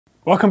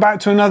Welcome back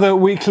to another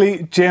weekly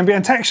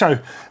GMBN Tech Show.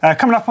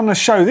 Coming up on the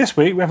show this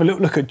week, we have a little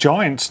look at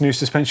Giant's new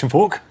suspension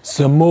fork.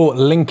 Some more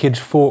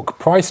Linkage fork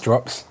price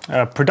drops.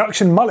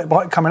 Production mullet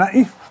bike coming at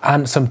you.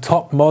 And some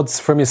top mods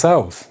from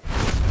yourselves.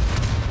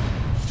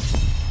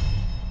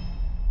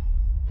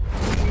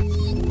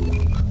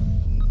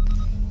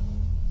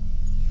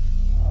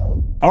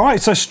 All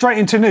right, so straight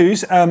into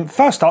news.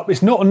 First up,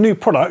 it's not a new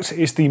product,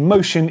 it's the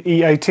Motion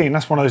E18.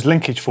 That's one of those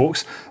Linkage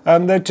forks.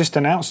 They've just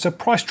announced a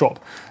price drop.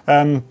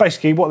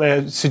 Basically, what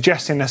they're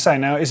saying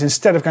now is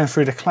instead of going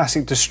through the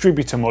classic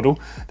distributor model,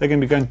 they're going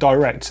to be going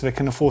direct, so they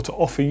can afford to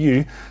offer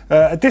you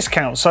a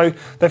discount. So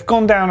they've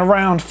gone down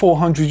around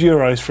 400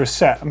 euros for a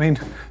set. I mean,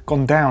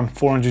 gone down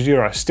 400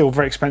 euros, still a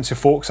very expensive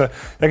fork. So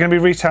they're going to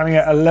be retailing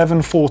at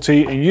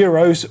 1140 in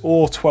euros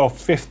or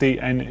 1250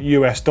 in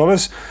US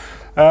dollars.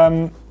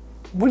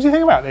 What do you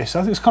think about this?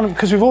 I think it's kind of,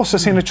 because we've also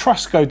seen the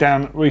Trust go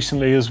down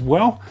recently as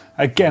well.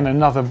 Again,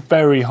 another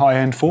very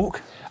high-end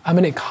fork. I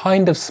mean, it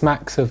kind of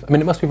smacks of, I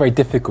mean, it must be very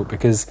difficult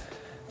because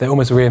they're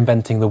almost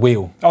reinventing the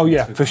wheel. Oh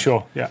yeah, for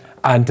sure, yeah.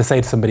 And to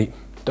say to somebody,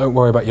 don't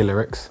worry about your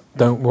lyrics,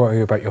 don't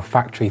worry about your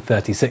factory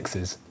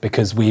 36s,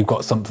 because we've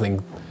got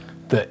something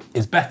that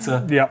is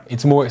better,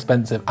 it's more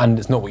expensive, and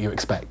it's not what you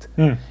expect.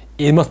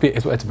 It must be,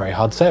 it's a very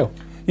hard sale.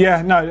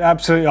 Yeah, no,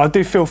 absolutely. I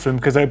do feel for them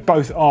because they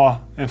both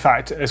are, in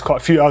fact, there's quite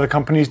a few other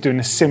companies doing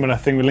a similar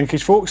thing with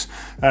Linkage forks,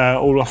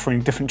 all offering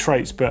different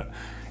traits, but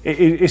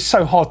it's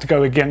so hard to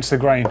go against the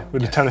grain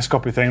with the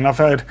telescopic thing. And I've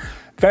heard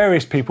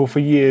various people for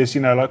years,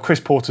 you know, like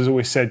Chris Porter's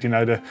always said, you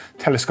know, the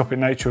telescopic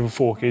nature of a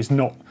fork is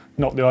not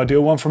the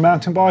ideal one for a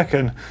mountain bike,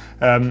 and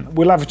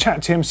we'll have a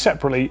chat to him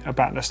separately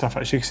about that stuff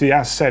actually, because he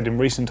has said in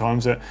recent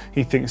times that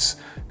he thinks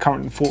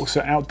current forks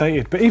are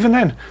outdated. But even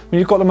then, when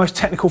you've got the most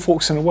technical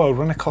forks in the world,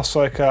 when they cost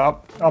like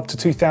up to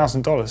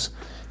 $2,000,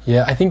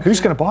 yeah, I think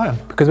who's going to buy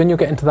them? Because when you're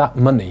getting to that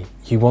money,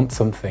 you want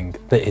something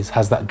that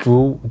has that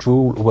drool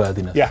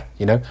worthiness. Yeah,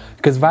 you know,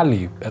 because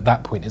value at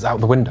that point is out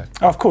the window.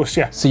 Oh, of course,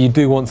 yeah. So you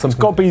do want something. It's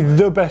got to be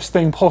the best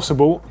thing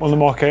possible on the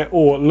market,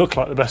 or look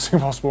like the best thing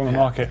possible on the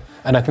market.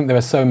 And I think there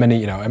are so many,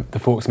 you know, the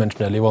forks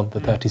mentioned earlier on, the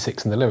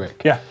 36 and the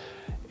Lyric. Yeah.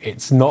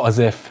 It's not as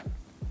if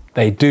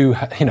they do,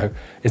 you know,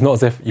 it's not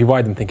as if you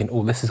ride them thinking,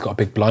 oh, this has got a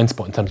big blind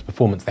spot in terms of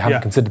performance. They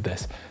haven't considered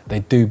this.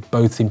 They do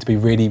both seem to be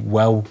really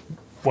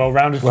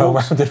well-rounded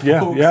forks.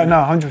 Yeah, no,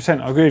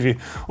 100%, I agree with you.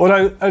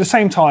 Although at the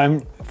same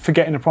time,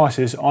 forgetting the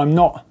prices, I'm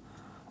not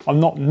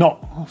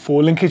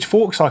for Linkage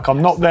forks. Like,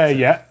 I'm not there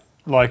yet.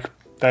 Like,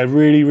 they're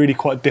really, really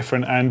quite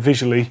different, and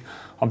visually,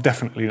 I'm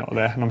definitely not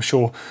there. And I'm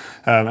sure,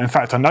 in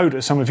fact, I know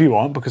that some of you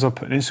aren't, because I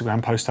put an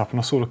Instagram post up and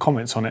I saw the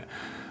comments on it.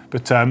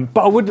 But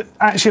I would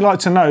actually like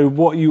to know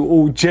what you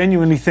all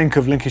genuinely think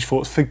of Linkage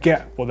forks.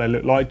 Forget what they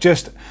look like.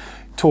 Just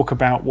talk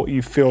about what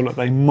you feel that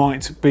they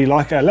might be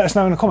like. Let us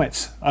know in the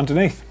comments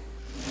underneath.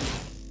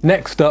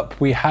 Next up,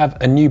 we have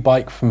a new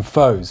bike from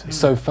Foes.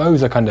 So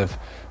Foes are kind of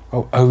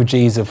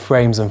OGs of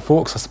frames and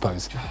forks, I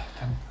suppose.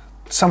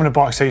 Some of the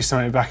bikes they used to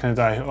make back in the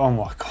day, oh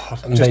my God,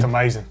 just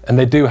amazing. And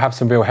they do have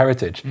some real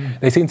heritage.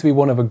 They seem to be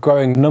one of a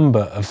growing number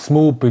of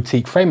small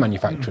boutique frame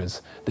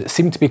manufacturers that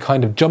seem to be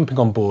kind of jumping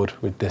on board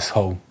with this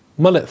whole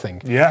mullet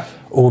thing. Yeah.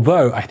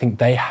 Although I think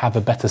they have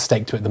a better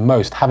stake to it than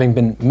most, having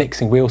been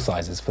mixing wheel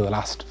sizes for the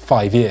last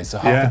 5 years, so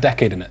half a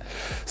decade in it.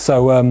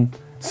 So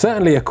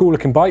certainly a cool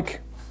looking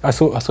bike. I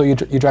saw you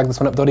drag this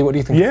one up, Doddy. What do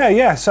you think?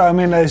 Yeah. So, I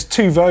mean, there's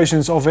two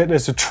versions of it.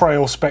 There's a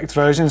trail spec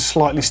version,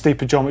 slightly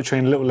steeper geometry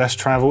and a little less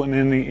travel, and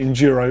then the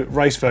enduro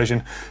race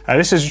version.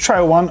 This is a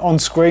trail one on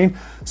screen.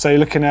 So you're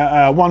looking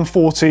at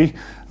 140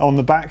 on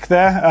the back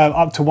there,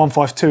 up to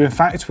 152 in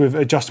fact, with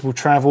adjustable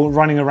travel,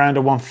 running around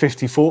a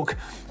 150 fork.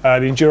 The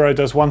enduro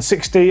does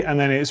 160, and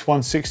then it's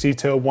 160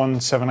 to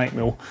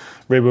 178mm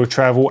rear wheel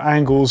travel.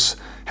 Angles,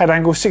 head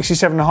angle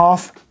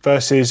 67.5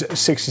 versus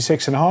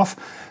 66.5.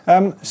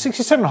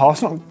 67.5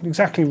 is not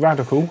exactly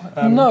radical,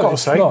 no, gotta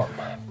it's say. not.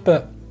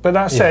 But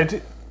that said,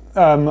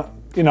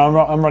 you know,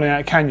 I'm running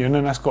out of Canyon,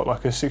 and that's got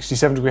like a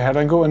 67-degree head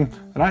angle, and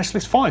actually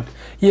it's fine.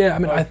 Yeah, I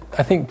mean, I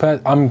think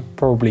I'm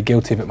probably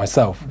guilty of it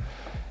myself.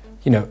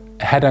 You know,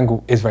 head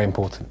angle is very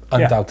important,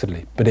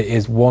 undoubtedly, but it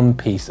is one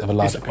piece of a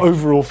larger picture.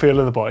 Overall feel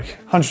of the bike,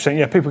 100%.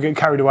 Yeah, people get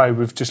carried away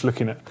with just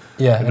looking at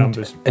the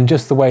numbers. And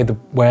just the way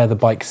where the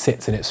bike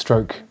sits in its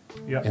stroke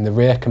in the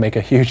rear can make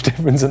a huge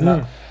difference in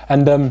that.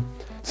 And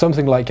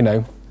something like, you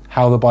know,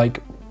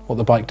 what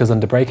the bike does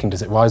under braking,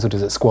 does it rise or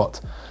does it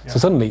squat? So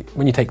suddenly,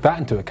 when you take that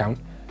into account,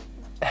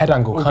 head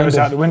angle all goes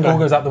out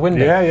the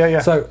window. Yeah.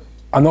 So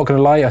I'm not going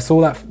to lie, I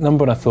saw that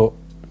number and I thought,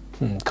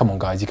 come on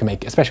guys, you can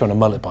make it, especially on a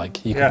mullet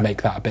bike, you can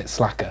make that a bit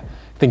slacker.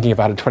 Thinking if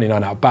I had a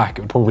 29 out back,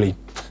 it would probably,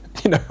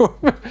 you know,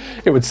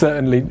 it would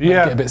certainly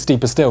get a bit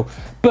steeper still.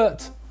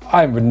 But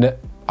I haven't ridden it,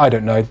 I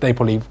don't know,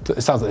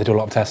 it sounds like they do a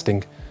lot of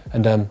testing,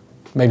 and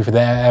maybe for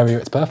their area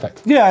it's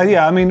perfect.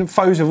 Yeah, I mean,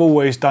 foes have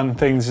always done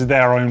things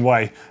their own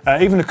way.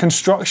 Even the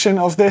construction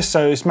of this,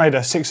 so it's made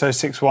of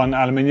 6061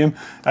 aluminium.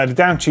 The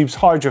down tube's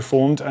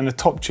hydroformed and the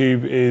top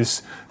tube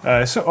is,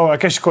 I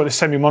guess you call it a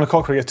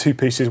semi-monocoque, where you get two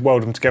pieces,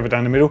 weld them together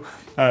down the middle.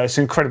 It's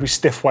an incredibly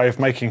stiff way of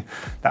making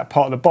that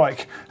part of the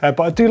bike. But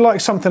I do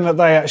like something that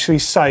they actually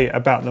say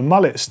about the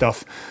mullet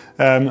stuff.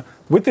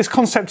 With this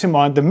concept in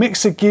mind, the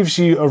Mixer gives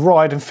you a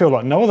ride and feel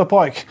like no other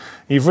bike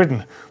you've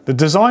ridden. The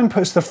design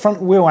puts the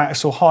front wheel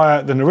axle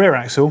higher than the rear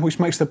axle, which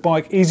makes the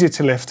bike easier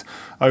to lift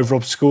over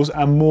obstacles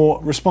and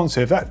more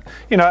responsive. That,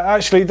 you know,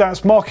 actually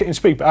that's marketing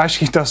speak, but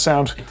actually does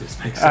sound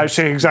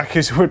actually exactly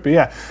as it would be,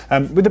 yeah.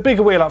 With the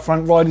bigger wheel up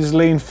front, riders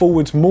lean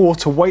forwards more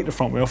to weight the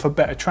front wheel for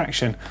better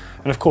traction.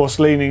 And of course,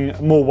 leaning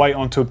more weight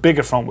onto a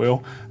bigger front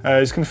wheel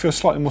is going to feel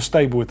slightly more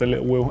stable with the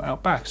little wheel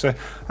out back. So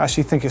I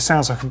actually think it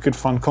sounds like a good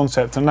fun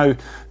concept. I know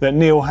that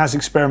Neil has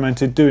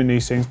experimented doing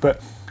these things,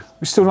 but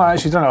we've still not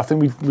actually done it. I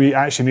think we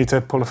actually need to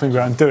pull a finger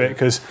out and do it,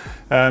 because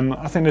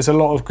I think there's a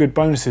lot of good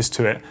bonuses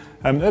to it.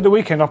 At the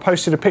weekend, I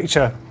posted a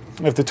picture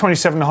of the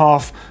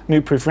 27.5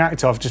 nuke-proof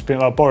reactor. I've just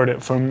been, I borrowed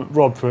it from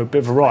Rob for a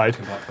bit of a ride,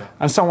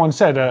 and someone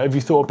said, "Have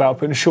you thought about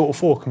putting a shorter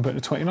fork and putting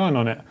a 29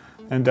 on it?"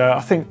 And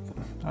I think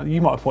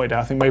you might have pointed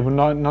out, I think maybe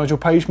Nigel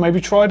Page maybe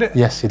tried it.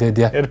 Yes, he did,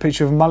 yeah. He had a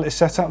picture of a mullet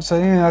set up, so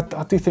yeah,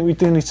 I do think we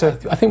do need to.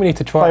 I think we need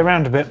to try play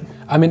around a bit.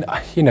 I mean,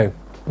 you know,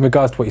 in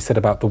regards to what you said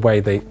about the way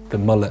the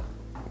mullet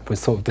was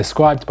sort of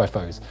described by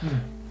foes,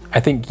 I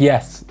think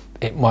yes,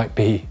 it might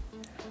be.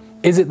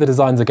 Is it the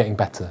designs are getting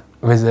better,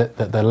 or is it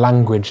that the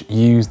language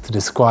used to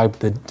describe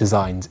the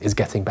designs is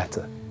getting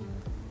better?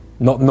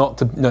 Not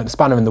to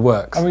spanner in the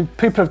works. I mean,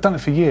 people have done it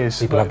for years.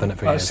 People have done it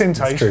for years.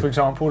 Syntage, for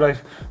example,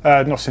 they've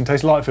not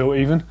Syntage, Lightfield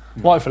even.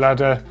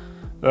 Lightfield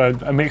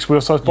had a mixed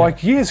wheel size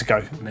bike years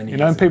ago. You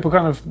know, and people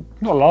kind of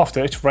not laughed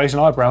at it, just raised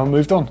an eyebrow and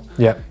moved on.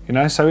 Yeah. You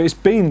know, so it's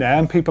been there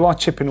and people are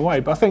chipping away.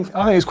 But I think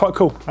it's quite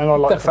cool, and I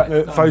like the fact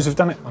that foes have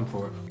done it. I'm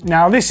for it.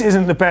 Now, this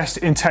isn't the best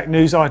in tech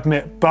news, I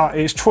admit, but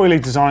it's Troy Lee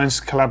Designs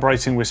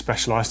collaborating with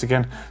Specialized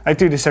again. They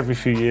do this every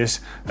few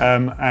years,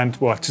 and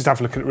well, just have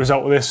a look at the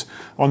result of this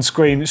on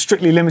screen.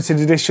 Strictly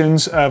limited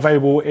editions,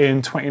 available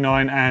in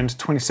 29 and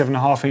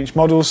 27.5 inch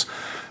models.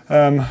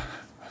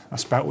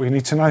 That's about what you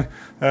need to know.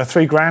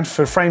 $3 grand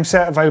for a frame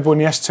set, available in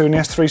the S2 and the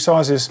S3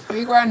 sizes.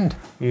 $3 grand?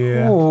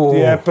 Yeah. Ooh.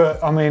 Yeah,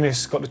 but I mean,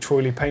 it's got the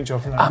Troy Lee paint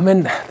job. I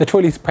mean, the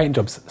Troy Lee paint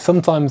jobs,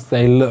 sometimes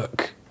they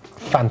look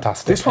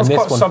fantastic. This one's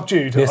quite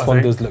subdued. This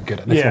one does look good.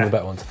 This one's the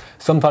better ones.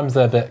 Sometimes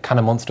they're a bit kind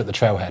of monster at the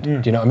trailhead.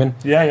 Do you know what I mean?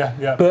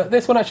 Yeah. But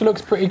this one actually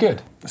looks pretty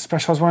good.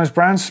 Specialized one of those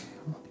brands.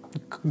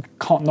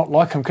 Can't not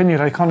like them, can you?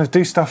 They kind of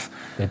do stuff.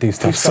 They do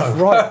stuff so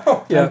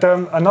right. Yeah.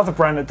 And another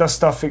brand that does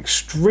stuff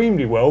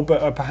extremely well,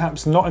 but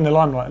perhaps not in the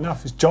limelight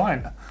enough, is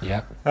Giant.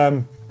 Yeah.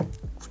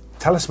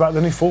 Tell us about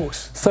the new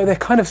forks. So they're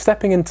kind of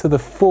stepping into the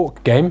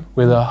fork game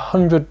with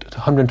 100 to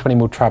 120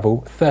 mil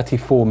travel,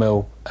 34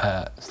 mil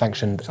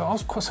sanctioned. So I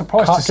was quite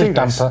surprised to see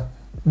this. Damper.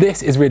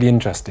 This is really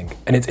interesting,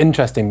 and it's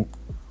interesting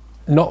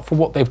not for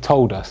what they've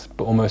told us,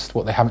 but almost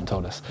what they haven't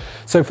told us.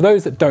 So for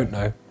those that don't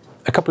know,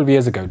 a couple of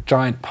years ago,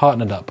 Giant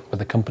partnered up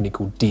with a company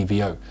called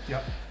DVO.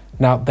 Yep.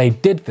 Now, they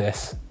did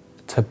this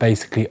to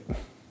basically,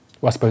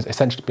 well, I suppose,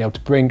 essentially be able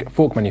to bring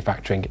fork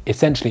manufacturing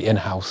essentially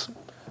in-house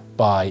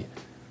by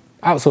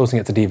outsourcing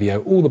it to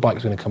DVO. All the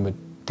bikes are going to come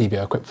with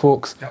DVO-equipped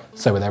forks,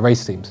 so were their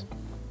race teams.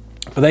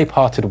 But they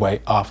parted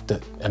away after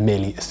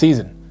merely a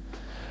season.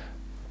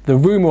 The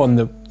rumour on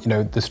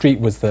the street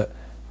was that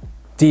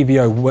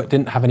DVO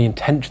didn't have any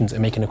intentions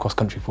of making a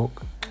cross-country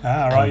fork.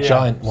 And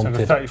Giant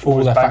wanted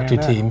all their factory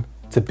team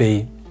to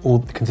be all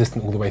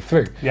consistent all the way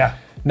through. Yeah.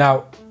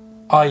 Now,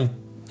 I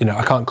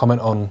can't comment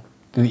on.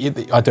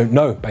 I don't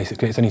know.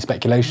 Basically, it's only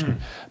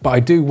speculation. But I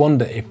do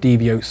wonder if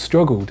DVO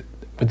struggled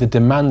with the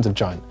demands of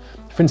Giant.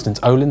 For instance,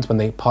 Olin's, when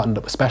they partnered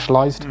up with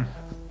Specialized,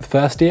 the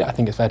first year, I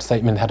think it's fair to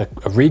say, they had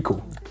a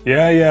recall.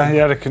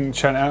 Yeah. They couldn't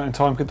churn it out in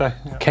time, could they?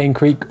 Yeah. Cane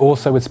Creek,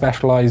 also with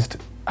Specialized,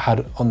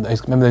 had on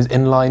those. Remember those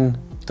inline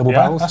double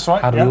barrels? That's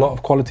right. Had a lot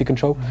of quality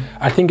control.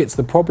 I think it's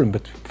the problem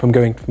from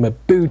going from a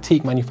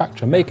boutique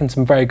manufacturer, making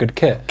some very good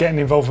kit, getting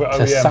involved with OEM,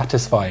 to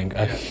satisfying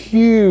a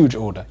huge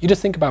order. You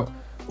just think about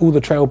all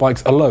the trail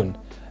bikes alone,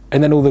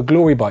 and then all the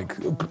glory bikes,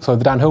 the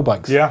downhill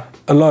bikes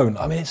alone.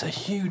 I mean, it's a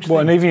huge thing.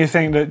 And even you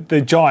think that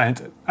the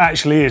Giant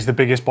actually is the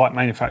biggest bike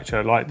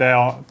manufacturer. Like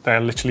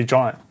they're literally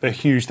Giant. They're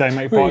huge. They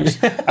make bikes,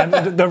 and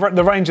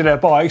the range of their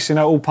bikes,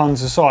 all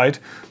puns aside,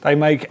 they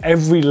make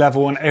every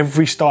level and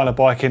every style of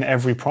bike in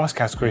every price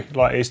category.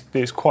 Like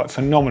it's quite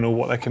phenomenal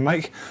what they can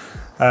make.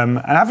 And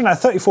having that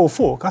 34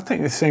 fork, I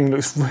think this thing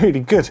looks really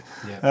good.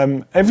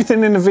 Yeah.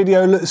 Everything in the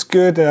video looks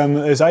good.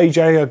 There's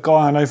AJ, a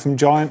guy I know from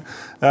Giant,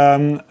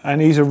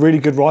 and he's a really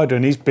good rider,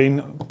 and he's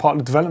been part of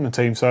the development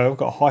team, so I've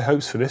got high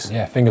hopes for this.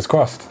 Yeah, fingers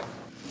crossed.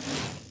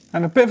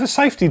 And a bit of a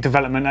safety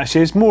development,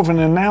 actually. It's more of an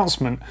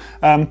announcement.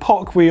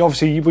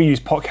 POC, we use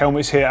POC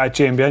helmets here at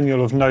GMBN.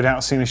 You'll have no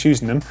doubt seen us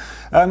using them.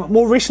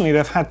 More recently,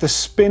 they've had the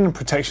spin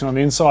protection on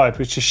the inside,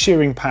 which is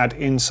shearing pad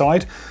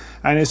inside.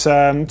 and it's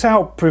to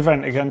help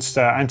prevent against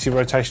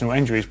anti-rotational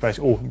injuries,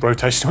 basically, or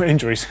rotational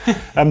injuries.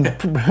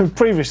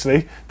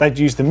 Previously, they'd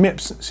used the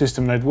MIPS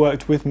system. They'd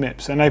worked with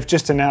MIPS, and they've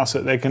just announced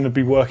that they're going to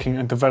be working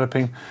and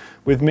developing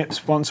with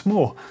MIPS once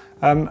more.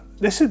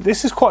 This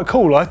is quite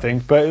cool, I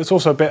think, but it's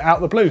also a bit out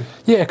of the blue.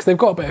 Yeah, because they've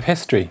got a bit of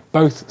history.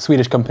 Both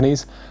Swedish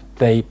companies,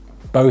 they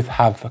both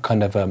have a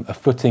kind of a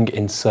footing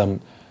in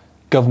some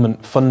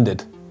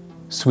government-funded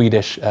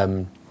Swedish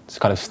kind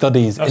of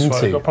studies That's into.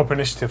 Right, they've got a proper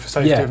initiative for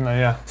safety, haven't they?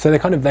 Yeah. So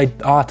they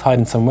are tied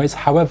in some ways.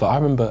 However, I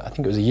remember, I think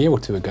it was a year or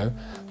two ago,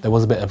 there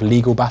was a bit of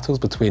legal battles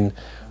between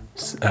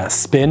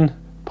Spin,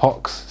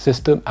 POC's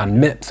system,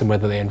 and MIPS, and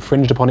whether they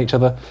infringed upon each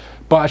other.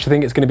 But I actually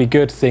think it's going to be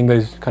good seeing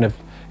those kind of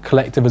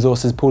collective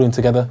resources pooling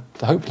together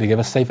to hopefully give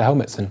us safer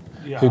helmets, and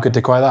who could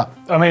decry that?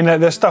 I mean,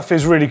 their stuff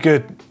is really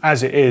good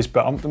as it is,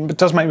 but it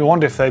does make me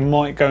wonder if they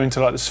might go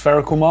into like the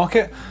spherical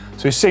market.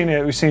 So we've seen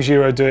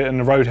Giro do it in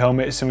the road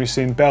helmets, and we've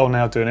seen Bell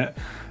now doing it.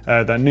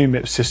 That new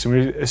MIPS system,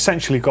 we've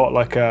essentially got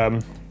like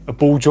a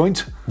ball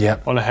joint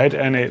on the head,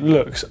 and it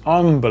looks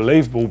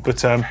unbelievable.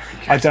 But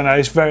I don't know.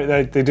 It's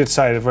very. They did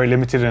say they're very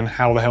limited in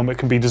how the helmet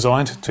can be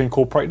designed to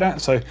incorporate that.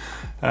 So.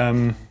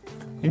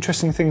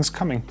 Interesting things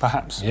coming,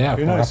 perhaps. Yeah,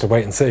 we'll have to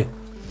wait and see.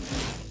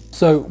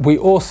 So we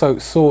also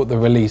saw the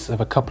release of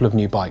a couple of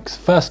new bikes.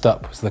 First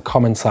up was the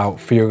Commencal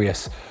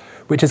Furious,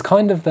 which is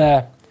kind of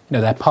their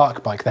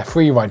park bike, their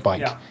free ride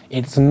bike. Yeah.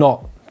 It's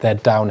not their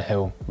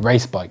downhill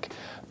race bike.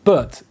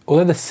 But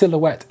although the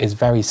silhouette is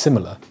very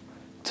similar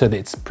to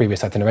its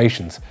previous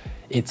iterations,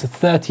 it's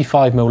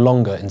 35mm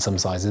longer in some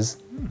sizes,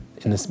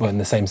 in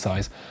the same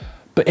size.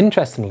 But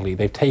interestingly,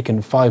 they've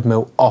taken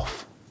 5mm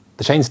off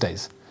the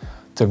chainstays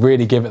to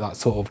really give it that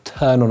sort of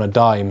turn on a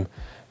dime,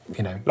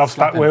 love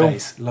back wheel,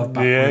 love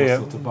back wheel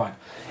sort of vibe.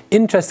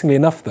 Interestingly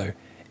enough, though,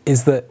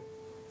 is that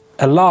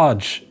a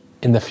large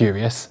in the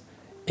Furious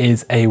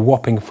is a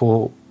whopping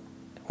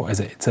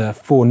it's a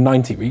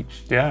 490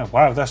 reach. Yeah,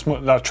 wow, that's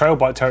like trail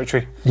bike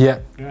territory. Yeah,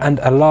 and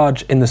a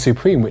large in the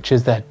Supreme, which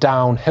is their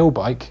downhill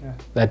bike,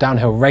 their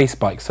downhill race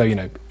bike. So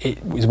it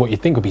is what you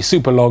think would be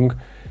super long,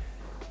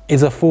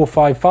 is a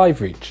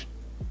 455 reach.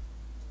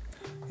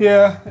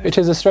 Yeah. Which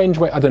is a strange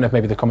way. I don't know if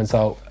maybe the comments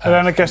are... and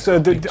then I guess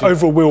the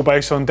overall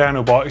wheelbase on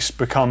downhill bikes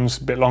becomes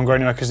a bit longer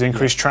anyway because of the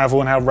increased travel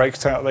and how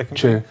raked out they can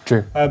be.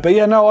 True. But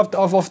yeah, no,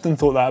 I've often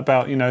thought that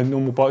about,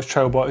 normal bikes,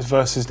 trail bikes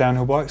versus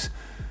downhill bikes.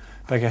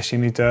 But I guess you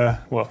need,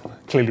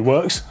 clearly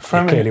works.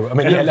 Clearly, I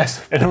mean,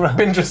 less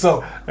binge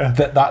result.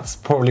 That's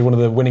probably one of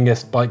the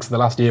winningest bikes of the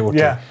last year or two.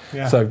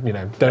 Yeah. So,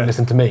 don't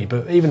listen to me,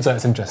 but even so,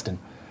 it's interesting.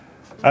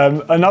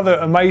 Another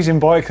amazing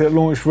bike that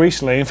launched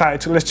recently. In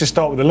fact, let's just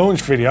start with the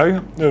launch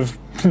video of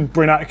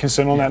Bryn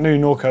Atkinson on that new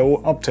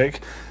Norco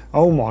Optic.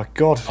 Oh my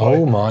God.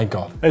 Oh my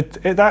God.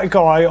 That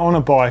guy on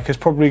a bike has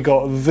probably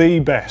got the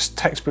best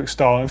textbook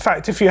style. In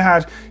fact, if you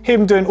had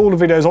him doing all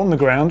the videos on the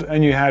ground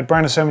and you had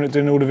Brandon Seminit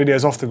doing all the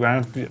videos off the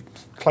ground,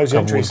 close the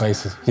entries.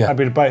 Bases. Yeah.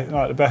 That'd be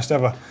the best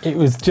ever. It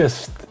was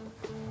just,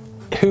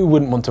 who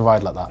wouldn't want to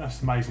ride like that?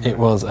 That's amazing. It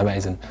was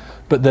amazing.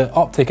 But the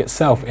Optic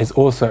itself is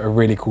also a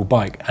really cool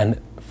bike,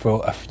 and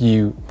for a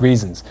few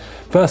reasons.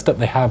 First up,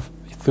 they have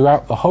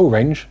throughout the whole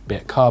range, be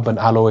it carbon,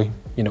 alloy,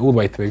 all the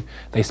way through,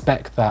 they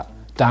spec that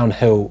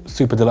downhill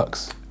super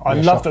deluxe. I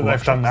love that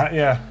they've done that,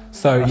 yeah.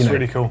 So that's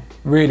really cool.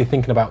 Really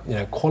thinking about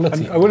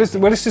quality. And,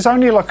 this is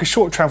only like a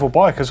short travel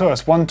bike as well.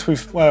 It's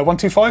 125.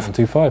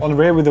 125 on the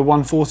rear with a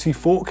 140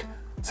 fork.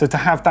 So to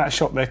have that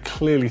shot, they're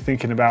clearly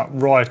thinking about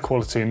ride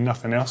quality and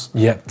nothing else.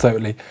 Yeah,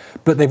 totally.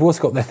 But they've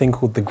also got their thing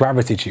called the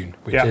gravity tune,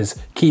 which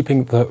is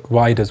keeping the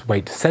rider's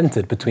weight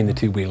centered between the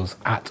two wheels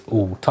at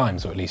all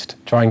times, or at least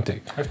trying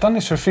to. They've done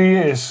this for a few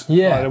years.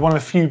 Yeah. They're one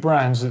of the few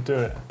brands that do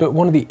it. But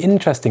one of the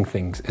interesting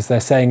things is they're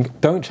saying,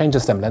 don't change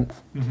the stem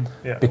length.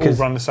 Yeah, because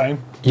all run the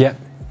same. Yeah,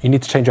 you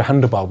need to change your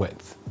handlebar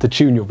width to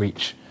tune your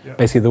reach. Yeah.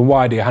 Basically, the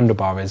wider your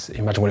handlebar is,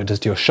 imagine what it does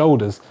to your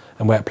shoulders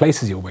and where it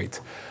places your weight.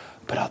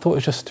 But I thought it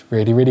was just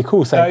really, really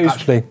cool. So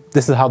actually,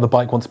 this is how the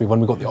bike wants to be when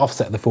we've got the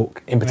offset of the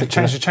fork in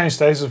particular. They changed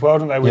the chainstays as well,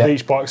 don't they? With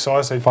each bike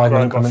size, they've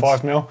grown by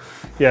 5mm.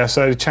 Yeah,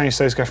 so the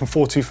chainstays go from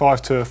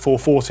 425 to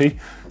 440.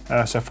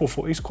 So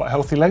 440 is quite a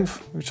healthy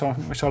length, which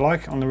I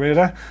like on the rear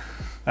there.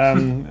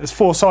 There's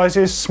 4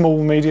 sizes: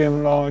 small,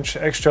 medium, large,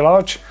 extra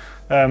large.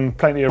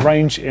 Plenty of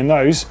range in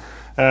those.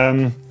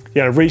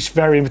 Reach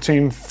varying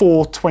between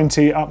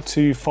 420 up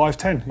to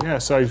 510. Yeah,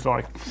 so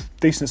like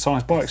decent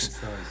sized bikes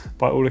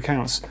by all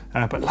accounts.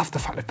 But love the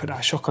fact they put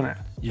that shock on it.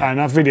 Yeah. And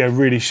that video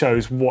really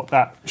shows what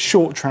that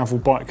short travel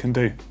bike can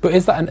do. But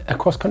is that a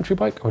cross country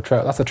bike or a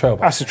trail? That's a trail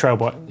bike. That's a trail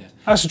bike. Yeah.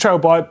 That's a trail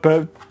bike,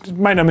 but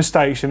make no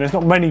mistakes, and there's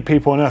not many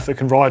people on earth that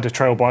can ride a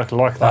trail bike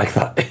like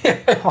that.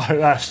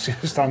 That's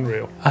just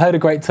unreal. I heard a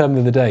great term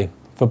the other day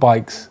for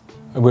bikes.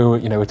 We were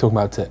talking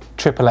about it.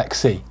 Triple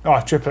XC.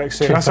 Oh, triple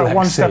XC. That's like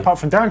one step up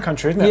from down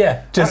country, isn't it?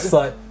 Yeah, just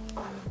like.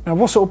 Now,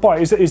 what sort of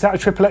bike is that? A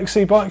triple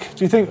XC bike?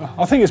 Do you think?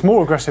 I think it's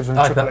more aggressive than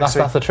a triple XC.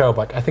 That's a trail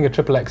bike. I think a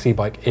triple XC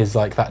bike is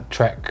like that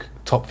Trek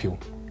Top Fuel.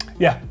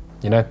 Yeah.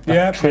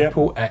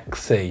 Triple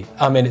XC.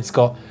 I mean, it's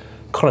got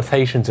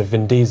connotations of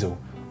Vin Diesel,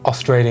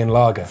 Australian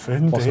lager.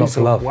 Vin What's not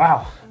to love?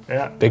 Wow.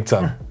 Yeah. Big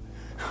time.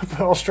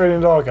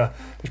 Australian lager.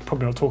 We should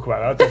probably not talk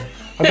about that.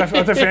 I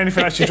don't think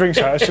anything actually drinks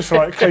that. It's just for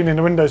like cleaning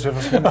the windows with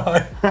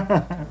us.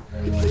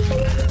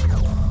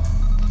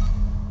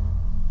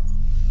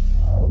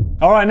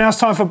 All right, now it's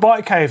time for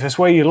Bike Cave. It's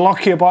where you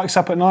lock your bikes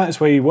up at night. It's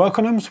where you work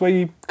on them. It's where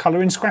you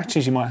colour in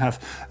scratches you might have.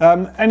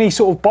 Any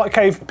sort of Bike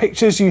Cave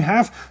pictures you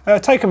have,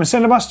 take them and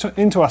send them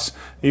into us.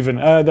 Even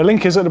the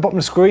link is at the bottom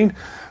of the screen,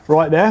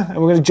 right there. And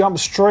we're going to jump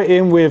straight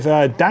in with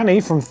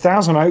Danny from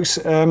Thousand Oaks,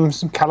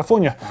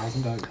 California.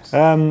 Thousand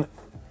Oaks.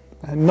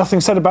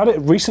 Nothing said about it.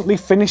 Recently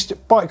finished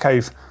Bike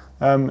Cave.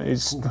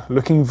 It's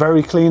looking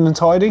very clean and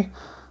tidy.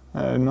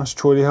 Nice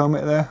trolley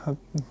helmet there.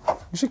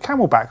 It's your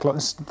camelback, like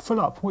it's full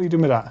up. What are you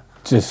doing with that?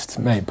 Just,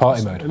 mate,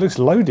 party mode. It looks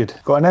loaded.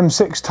 Got an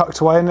M6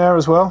 tucked away in there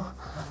as well,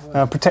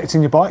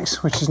 protecting your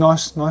bikes, which is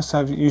nice. Nice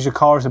to use your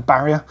car as a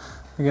barrier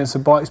against the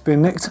bikes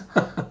being nicked.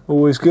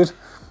 Always good.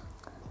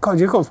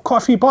 God, you've got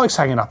quite a few bikes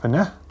hanging up in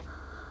there.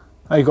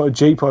 Oh, you've got a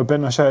Jeep. I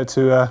bet I'll show it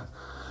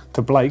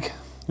to Blake.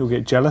 You'll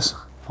get jealous.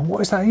 And what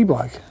is that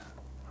e-bike?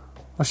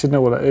 I should know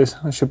what that is.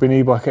 I should be an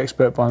e-bike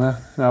expert by now.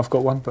 Now I've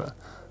got one, but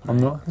I'm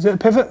not. Is it a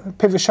pivot? A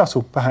pivot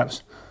shuttle,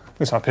 perhaps?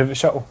 Looks like a pivot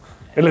shuttle.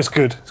 It looks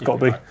good. It's got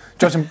to be.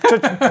 Judging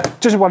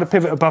by the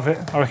pivot above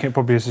it, I reckon it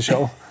probably is a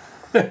shuttle.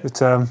 But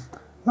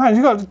man,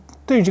 you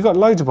got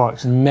loads of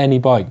bikes. Many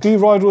bikes. Do you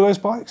ride all those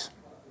bikes?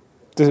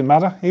 Does it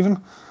matter even?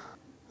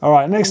 All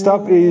right. Next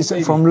up is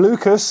from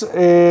Lucas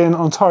in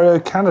Ontario,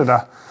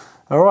 Canada.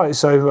 All right.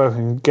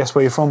 So guess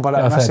where you're from by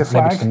that massive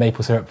flag. Maybe just a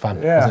maple syrup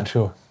fan. Yeah. Wasn't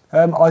sure.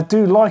 I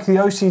do like the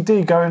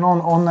OCD going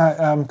on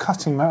that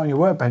cutting mat on your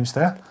workbench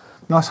there.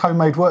 Nice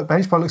homemade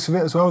workbench by the looks of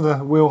it as well, the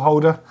wheel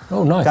holder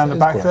nice. Down the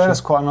back there,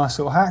 that's quite a nice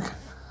little hack.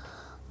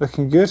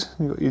 Looking good.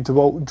 You've got your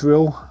DeWalt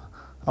drill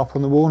up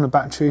on the wall and the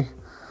battery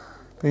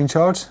being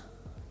charged.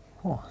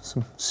 Oh,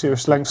 some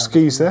serious length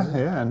skis there,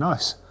 yeah,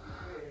 nice.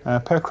 A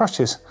pair of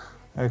crutches.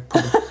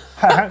 Probably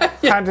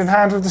hand in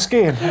hand with the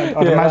skiing,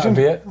 I'd imagine. That'd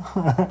be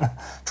it.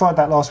 Tried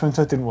that last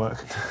winter, didn't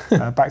work.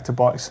 Back to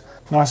bikes.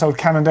 Nice old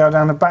Cannondale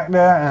down the back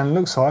there, and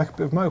looks like a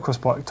bit of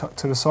motocross bike tucked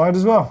to the side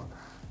as well.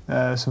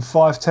 Some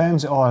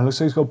 510s. Oh, it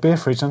looks like he's got a beer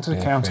fridge under the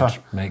counter.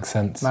 Fridge. Makes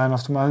sense. Man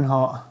after my own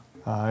heart.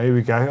 Here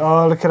we go.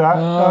 Oh, look at that.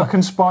 I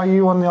can spy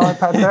you on the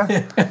iPad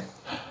there.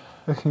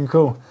 Looking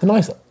cool. A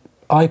nice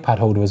iPad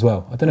holder as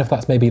well. I don't know if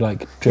that's maybe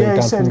like drilled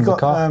down from the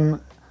car.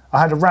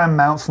 I had a RAM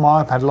mount for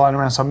my iPad lying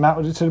around, so I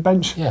mounted it to the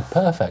bench. Yeah,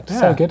 perfect. Yeah.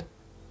 So good.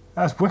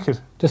 That's wicked.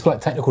 Just for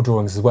like technical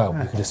drawings as well.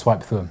 You can just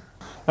swipe through them.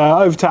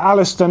 Over to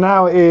Alistair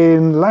now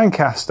in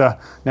Lancaster.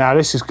 Now,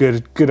 this is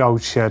good. Good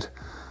old shed.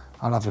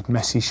 I love a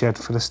messy shed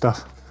for the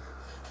stuff.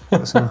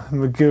 Got some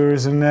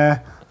Maguras in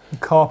there,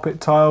 carpet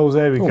tiles,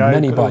 there we go.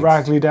 Many got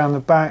bikes. A Ragley down the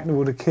back,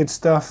 all the kids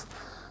stuff.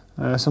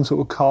 Some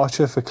sort of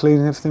karcher for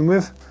cleaning everything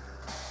with.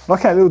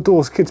 Like that little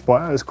Doors kids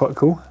bike, that was quite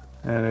cool.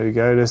 And there we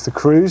go, there's the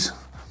Cruise.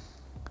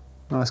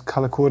 Nice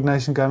colour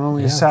coordination going on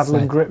with your saddle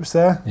and grips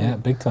there. Yeah,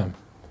 big time.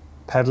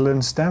 Pedal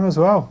and stem as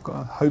well.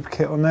 Got a Hope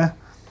kit on there.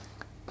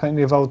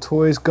 Plenty of old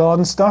toys,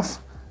 garden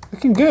stuff.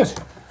 Looking good.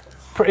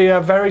 Pretty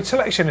varied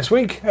selection this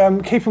week.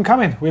 Keep them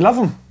coming, we love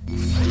them.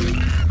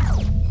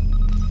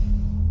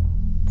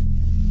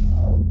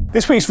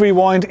 This week's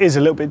Rewind is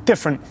a little bit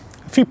different.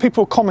 A few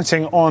people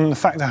commenting on the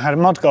fact that I had a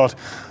mudguard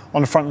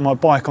on the front of my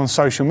bike on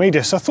social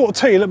media, so I thought I'd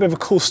tell you a little bit of a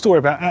cool story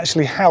about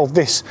actually how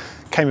this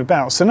came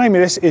about. So the name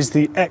of this is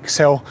the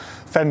XL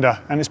Fender,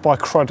 and it's by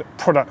Crud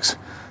Products.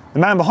 The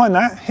man behind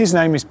that, his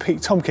name is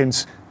Pete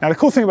Tompkins. Now the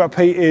cool thing about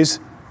Pete is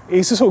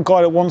he's the sort of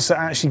guy that wants to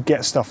actually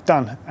get stuff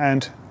done,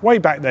 and way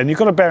back then you've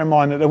got to bear in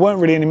mind that there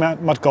weren't really any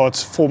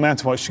mudguards for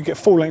mountain bikes. You get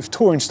full length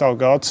touring style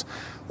guards,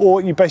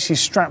 or you basically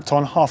strapped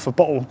on half a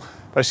bottle.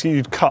 Basically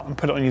you'd cut and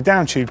put it on your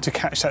down tube to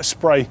catch that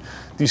spray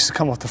that used to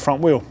come off the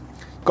front wheel.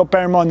 You've got to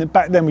bear in mind that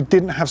back then we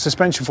didn't have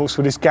suspension forks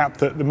with this gap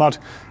that the mud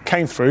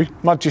came through.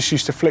 Mud just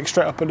used to flick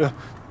straight up at the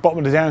bottom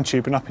of the down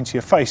tube and up into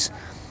your face.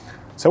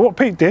 So what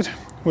Pete did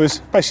was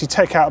basically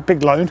take out a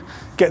big loan,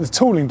 get the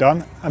tooling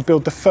done and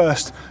build the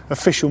first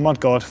official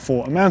mudguard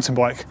for a mountain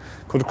bike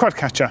called the Crud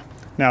Catcher.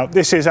 Now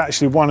this is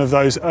actually one of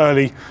those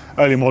early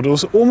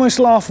models, almost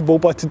laughable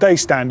by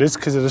today's standards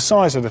because of the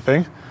size of the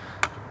thing.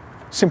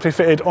 Simply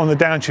fitted on the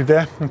down tube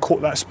there and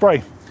caught that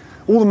spray.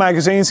 All the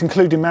magazines,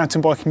 including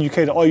Mountain Biking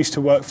UK that I used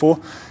to work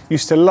for,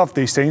 used to love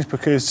these things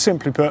because,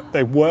 simply put,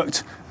 they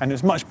worked and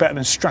it's much better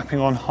than strapping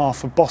on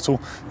half a bottle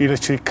you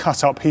literally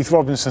cut up Heath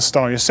Robinson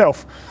style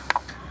yourself.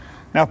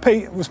 Now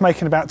Pete was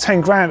making about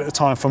 10 grand at the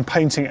time from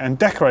painting and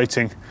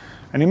decorating,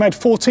 and he made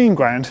 14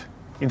 grand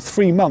in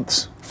 3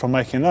 months from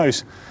making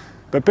those.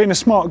 But being a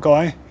smart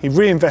guy, he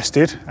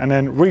reinvested and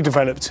then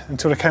redeveloped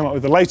until they came up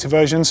with the later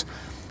versions,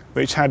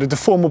 which had a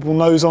deformable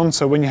nose on,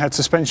 so when you had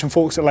suspension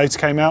forks that later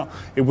came out,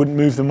 it wouldn't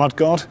move the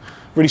mudguard.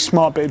 Really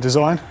smart bit of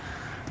design.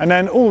 And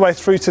then all the way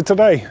through to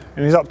today,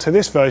 and he's up to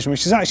this version,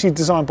 which is actually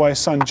designed by his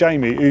son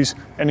Jamie, who's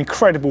an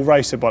incredible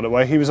racer, by the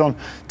way. He was on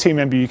Team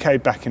MB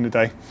UK back in the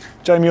day.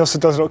 Jamie also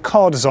does a lot of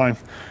car design,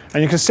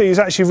 and you can see he's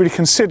actually really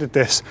considered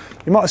this.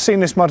 You might have seen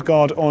this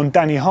mudguard on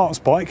Danny Hart's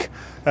bike.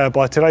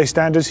 By today's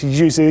standards, he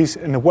uses these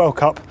in the World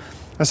Cup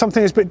And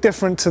something that's a bit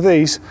different to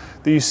these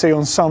that you see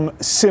on some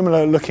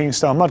similar looking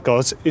style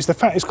mudguards is the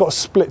fact it's got a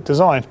split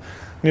design.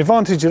 And the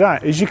advantage of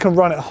that is you can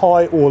run it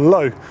high or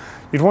low.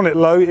 You'd want it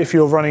low if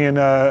you're running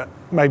in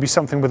maybe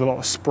something with a lot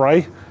of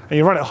spray, and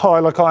you run it high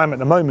like I am at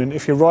the moment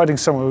if you're riding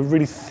somewhere with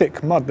really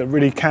thick mud that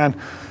really can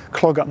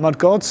clog up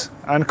mudguards.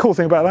 And the cool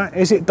thing about that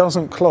is it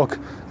doesn't clog.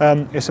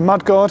 It's a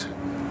mudguard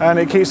and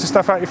it keeps the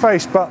stuff out your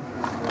face, but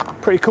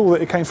pretty cool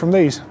that it came from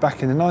these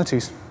back in the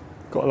 90s.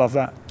 Gotta love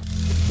that.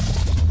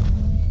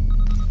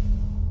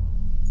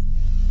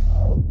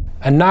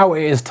 And now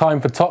it is time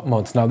for Top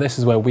Mods. Now this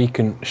is where we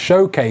can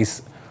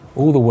showcase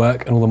all the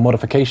work and all the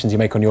modifications you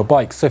make on your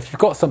bike. So if you've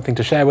got something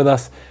to share with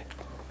us,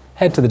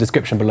 head to the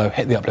description below,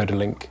 hit the uploader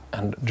link,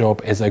 and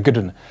job is a good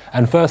one.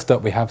 And first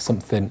up we have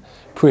something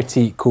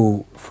pretty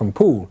cool from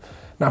Paul.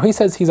 Now he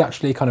says he's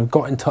actually kind of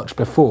got in touch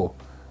before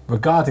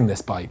regarding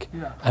this bike,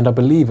 and I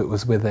believe it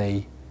was with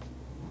a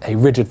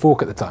rigid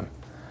fork at the time.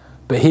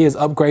 But he has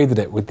upgraded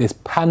it with this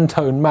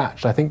Pantone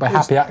match, I think by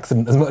happy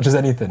accident as much as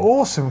anything.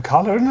 Awesome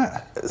colour, isn't it?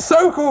 It's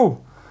so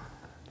cool!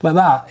 Like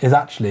that is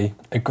actually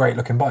a great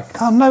looking bike.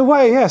 Oh, no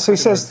way, yeah. So he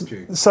says,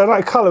 so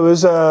that colour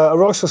was a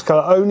Rockstar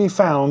colour only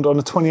found on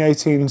the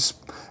 2018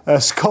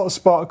 Scott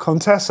Spark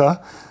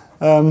Contessa.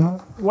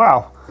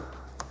 Wow.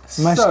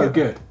 So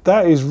good.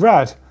 That is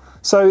rad.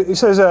 So it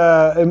says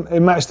it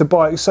matched the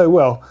bike so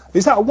well.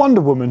 Is that a Wonder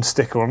Woman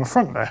sticker on the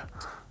front there?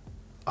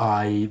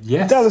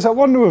 Yes. That is that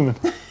Wonder Woman.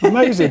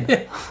 Amazing.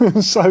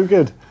 So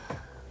good.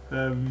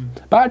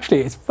 But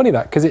actually, it's funny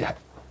that, because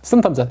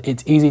sometimes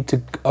it's easy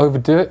to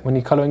overdo it when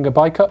you're colouring a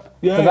bike up,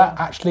 but that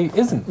actually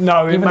isn't.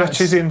 No, it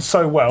matches in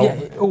so well.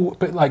 Yeah,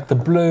 but like the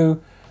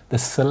blue, the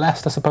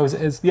Celeste, I suppose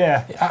it is.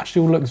 Yeah. It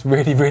actually all looks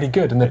really, really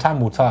good. And the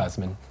Tamwell tyres,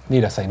 I mean,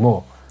 need I say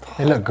more?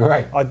 They look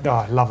great. I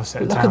love a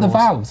set of Look at the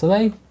valves. Are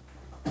they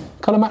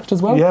colour matched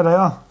as well? Yeah, they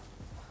are.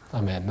 I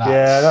mean,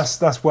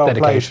 that's well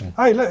dedication.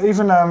 played. Hey, look,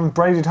 even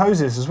braided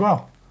hoses as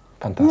well.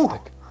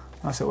 Fantastic.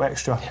 Ooh, nice little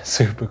extra. Yeah,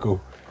 super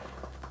cool.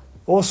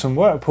 Awesome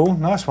work, Paul.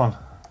 Nice one.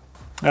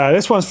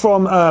 This one's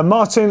from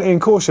Martin in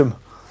Corsham.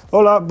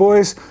 Hola,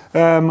 boys.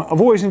 I've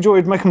always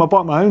enjoyed making my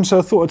bike my own, so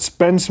I thought I'd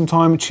spend some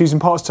time choosing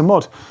parts to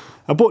mod.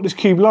 I bought this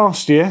cube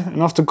last year,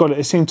 and after I got it,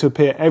 it seemed to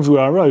appear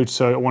everywhere I rode,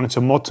 so I wanted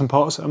to mod some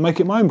parts and make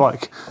it my own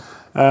bike.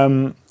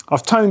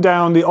 I've toned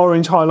down the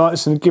orange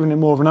highlights and given it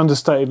more of an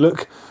understated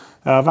look.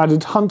 I've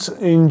added Hunt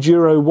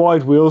Enduro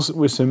wide wheels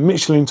with some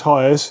Michelin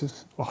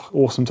tyres,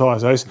 awesome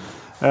tyres those,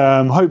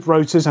 Hope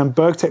rotors and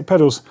Bergtech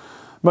pedals.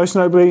 Most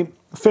notably,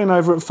 Finn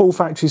over at Full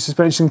Factory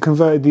Suspension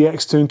converted the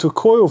X2 into a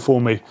coil for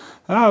me.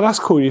 Oh, that's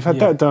cool, you've had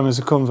that done as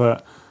a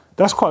convert.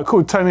 That's quite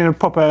cool, turning an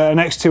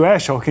X2 air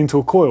shock into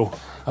a coil.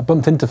 I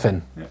bumped into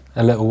Finn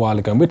a little while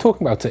ago, and we were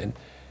talking about it, and,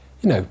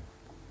 you know,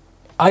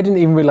 I didn't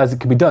even realise it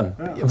could be done.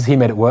 Obviously he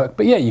made it work,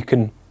 but yeah, you can,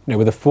 you know,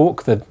 with a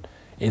fork, that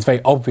it's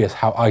very obvious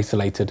how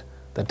isolated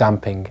the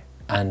damping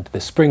and the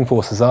spring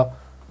forces are,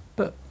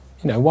 but,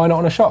 you know, why not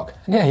on a shock?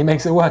 And yeah, he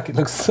makes it work. It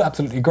looks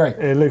absolutely great.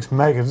 It looks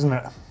mega, doesn't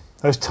it?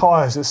 Those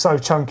tyres are so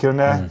chunky on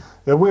there.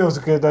 The wheels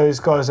are good. Those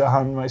guys at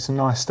Hunt make some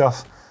nice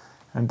stuff.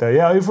 And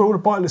yeah, overall the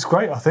bike looks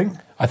great, I think.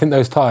 I think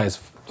those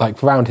tyres,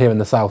 like around here in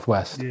the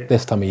southwest,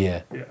 this time of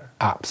year,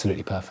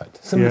 absolutely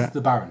perfect. Similar to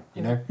the Baron,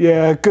 you know?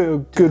 Yeah,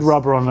 good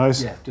rubber on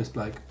those. Yeah, just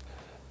like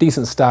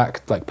decent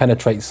stack, like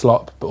penetrate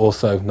slop, but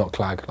also not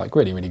clag. Like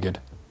really, really good.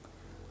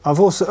 I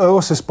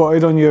also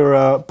spotted on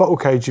your bottle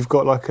cage you've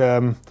got like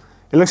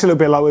it looks a little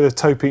bit like with a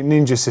Topeak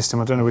Ninja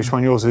system. I don't know which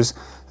one yours is.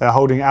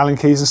 Holding Allen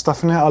keys and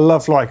stuff in there. I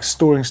love like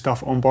storing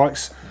stuff on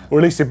bikes, or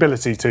at least the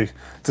ability to.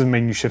 Doesn't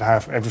mean you should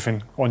have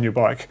everything on your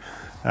bike.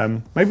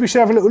 Maybe we should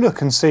have a little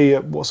look and see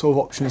what sort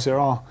of options there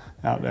are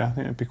out there. I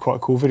think it'd be quite a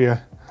cool video.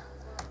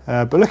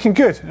 But looking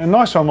good, a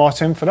nice one,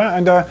 Martin, for that.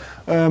 And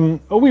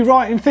are we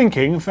right in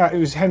thinking, in fact, it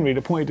was Henry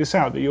that pointed this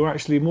out, that you're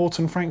actually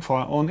Morten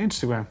Frankfire on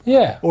Instagram?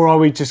 Yeah. Or are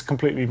we just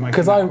completely making?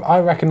 Because I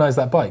recognise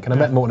that bike, and I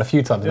met Morten a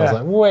few times, and I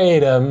was like,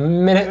 wait a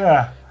minute.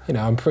 Yeah. You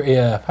know, I'm pretty.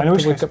 I have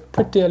to wake up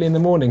pretty early in the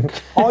morning.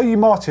 Are you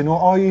Martin or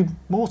are you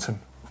Morten?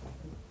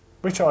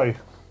 Which are you?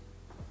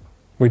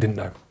 We didn't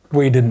know.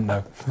 We didn't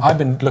know. I've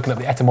been looking at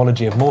the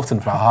etymology of Morten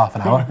for about half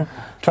an hour,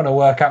 trying to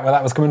work out where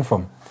that was coming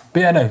from. But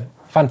yeah, no.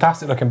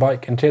 Fantastic looking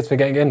bike, and cheers for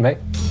getting in, mate.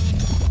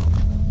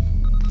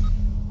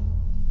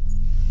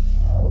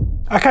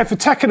 Okay, for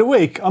Tech of the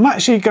Week, I'm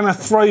actually going to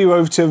throw you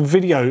over to a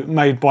video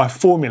made by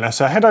Formula.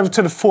 So head over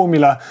to the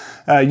Formula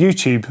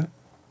YouTube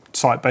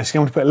site, basically.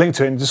 I'm going to put a link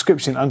to it in the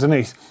description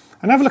underneath.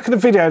 And have a look at the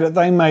video that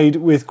they made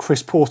with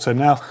Chris Porter.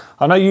 Now,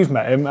 I know you've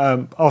met him.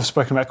 I've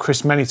spoken about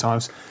Chris many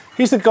times.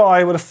 He's the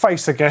guy with a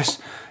face, I guess,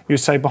 you'd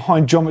say,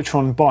 behind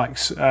Geometron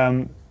bikes.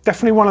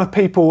 Definitely one of the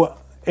people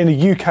in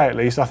the UK at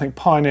least, I think,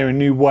 pioneering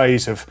new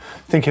ways of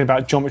thinking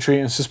about geometry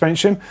and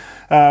suspension.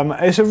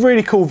 It's a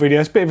really cool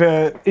video. It's a bit of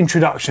an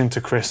introduction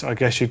to Chris, I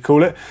guess you'd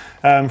call it,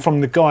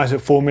 from the guys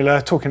at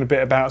Formula, talking a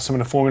bit about some of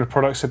the Formula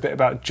products, a bit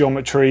about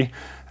geometry.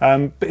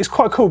 But it's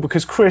quite cool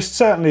because Chris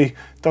certainly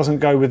doesn't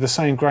go with the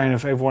same grain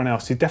of everyone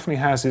else. He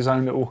definitely has his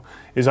own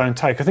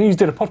take. I think you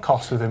did a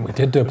podcast with him. We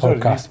did do a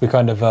podcast. We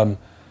kind of,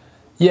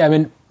 yeah, I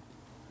mean,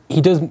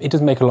 It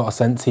does make a lot of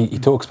sense. He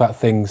talks about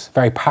things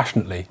very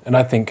passionately, and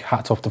I think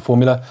hats off to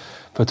Formula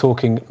for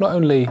talking, not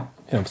only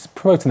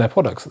promoting their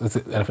products, as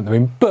the elephant in the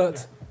room,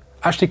 but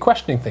actually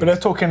questioning things. But they're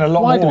talking a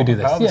lot more. Why do we do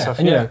this? Yeah, stuff,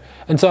 and,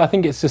 and so I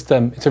think it's just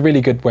it's a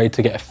really good way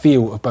to get a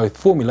feel of both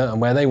Formula and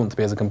where they want to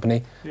be as a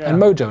company,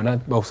 and Mojo,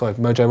 and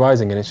Mojo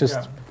Rising, and it's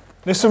just.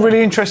 There's some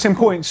really interesting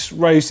points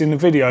raised in the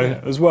video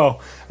as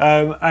well.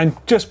 And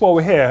just while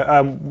we're here,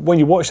 when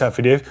you watch that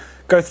video,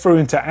 go through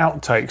into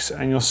outtakes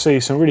and you'll see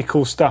some really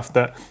cool stuff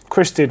that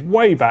Chris did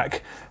way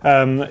back.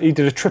 He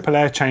did a triple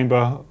air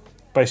chamber,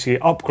 basically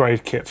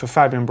upgrade kit for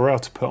Fabian Burrell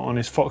to put on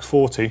his Fox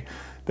 40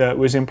 that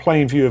was in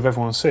plain view of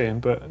everyone seeing,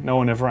 but no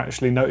one ever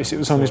actually noticed it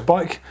was on his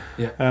bike.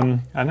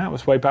 And that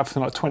was way back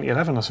from like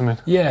 2011 or something.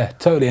 Yeah,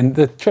 totally. And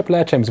the triple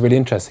air chamber is really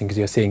interesting because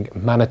you're seeing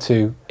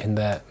Manitou in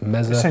their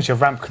Mezza. Essentially a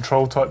ramp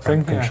control type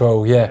thing.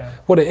 Control, yeah.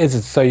 What it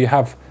is so you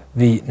have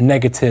the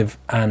negative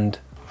and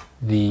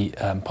the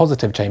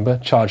positive chamber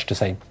charged to,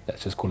 say,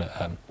 let's just call it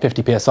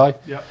 50 psi.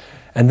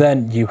 And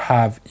then you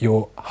have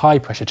your high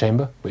pressure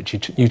chamber, which you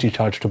usually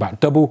charge to about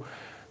double.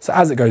 So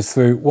as it goes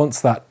through,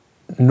 once that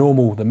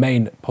the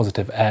main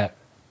positive air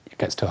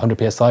gets to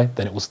 100 psi,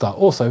 then it will start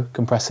also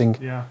compressing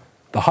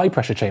the high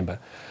pressure chamber.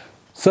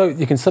 So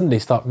you can suddenly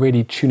start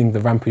really tuning the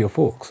ramp of your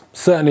forks.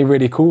 Certainly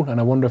really cool, and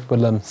I wonder if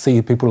we'll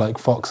see people like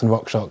Fox and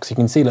RockShox. You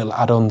can see little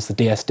add-ons, the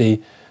DSD,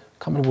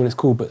 can't remember what it's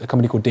called, but a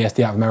company called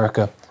DSD out of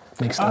America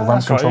makes little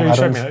ramp control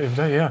add-ons.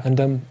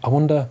 And I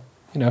wonder,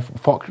 if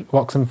Fox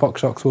and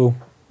FoxShox will...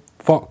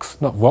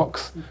 Fox, not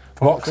Vox.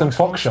 Vox and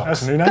FoxShox.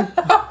 That's a new name.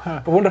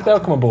 I wonder if they'll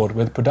come on board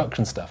with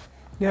production stuff.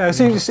 Yeah,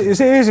 it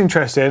is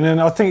interesting, and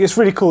I think it's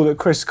really cool that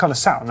Chris kind of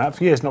sat on that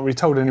for years, not really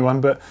told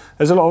anyone, but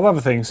there's a lot of other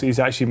things that he's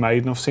actually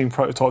made, and I've seen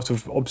prototypes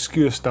of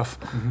obscure stuff,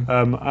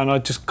 and I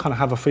just kind of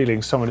have a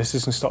feeling some of this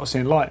is going to start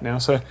seeing light now,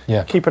 so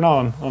keep an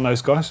eye on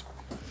those guys.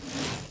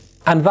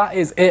 And that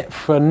is it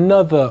for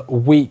another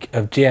week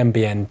of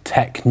GMBN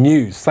Tech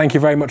News. Thank you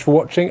very much for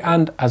watching,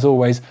 and as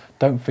always,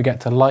 don't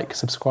forget to like,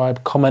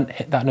 subscribe, comment,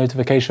 hit that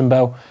notification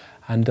bell,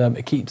 and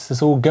it keeps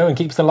us all going,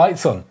 keeps the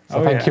lights on.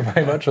 So thank you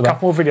very much for that. A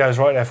couple more videos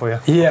right there for you.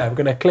 Yeah, we're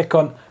going to click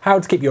on how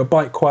to keep your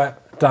bike quiet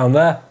down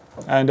there.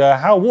 And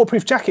how a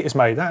waterproof jacket is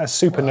made. That is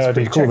super nerdy.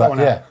 Pretty cool,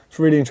 that, It's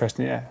really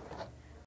interesting,